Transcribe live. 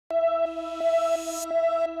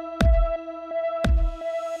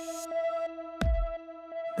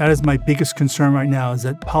That is my biggest concern right now, is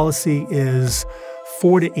that policy is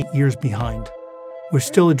 4 to 8 years behind. We're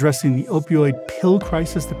still addressing the opioid pill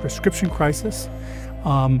crisis, the prescription crisis,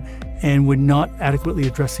 and we're not adequately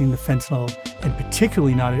addressing the fentanyl, and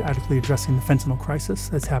particularly not adequately addressing the fentanyl crisis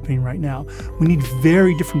that's happening right now. We need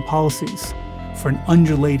very different policies for an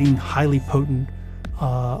undulating, highly potent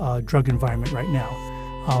drug environment right now.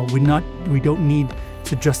 We don't need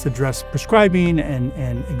to just address prescribing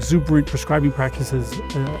and exuberant prescribing practices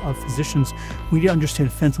of physicians. We need to understand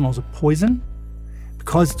fentanyl is a poison.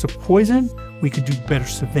 Because it's a poison, we could do better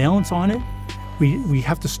surveillance on it. We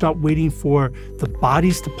have to stop waiting for the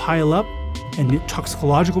bodies to pile up and the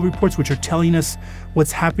toxicological reports, which are telling us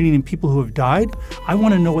what's happening in people who have died. I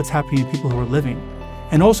want to know what's happening in people who are living.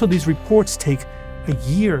 And also, these reports take a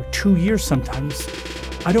year, 2 years sometimes.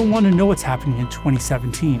 I don't want to know what's happening in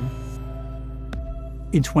 2017,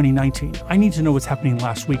 in 2019. I need to know what's happening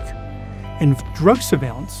last week. And with drug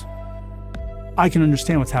surveillance, I can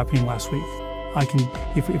understand what's happening last week. I can,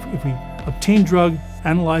 if we obtain drug,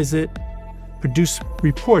 analyze it, produce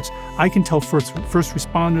reports, I can tell first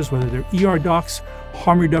responders, whether they're ER docs,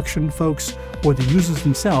 harm reduction folks, or the users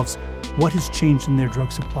themselves, what has changed in their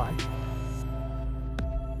drug supply.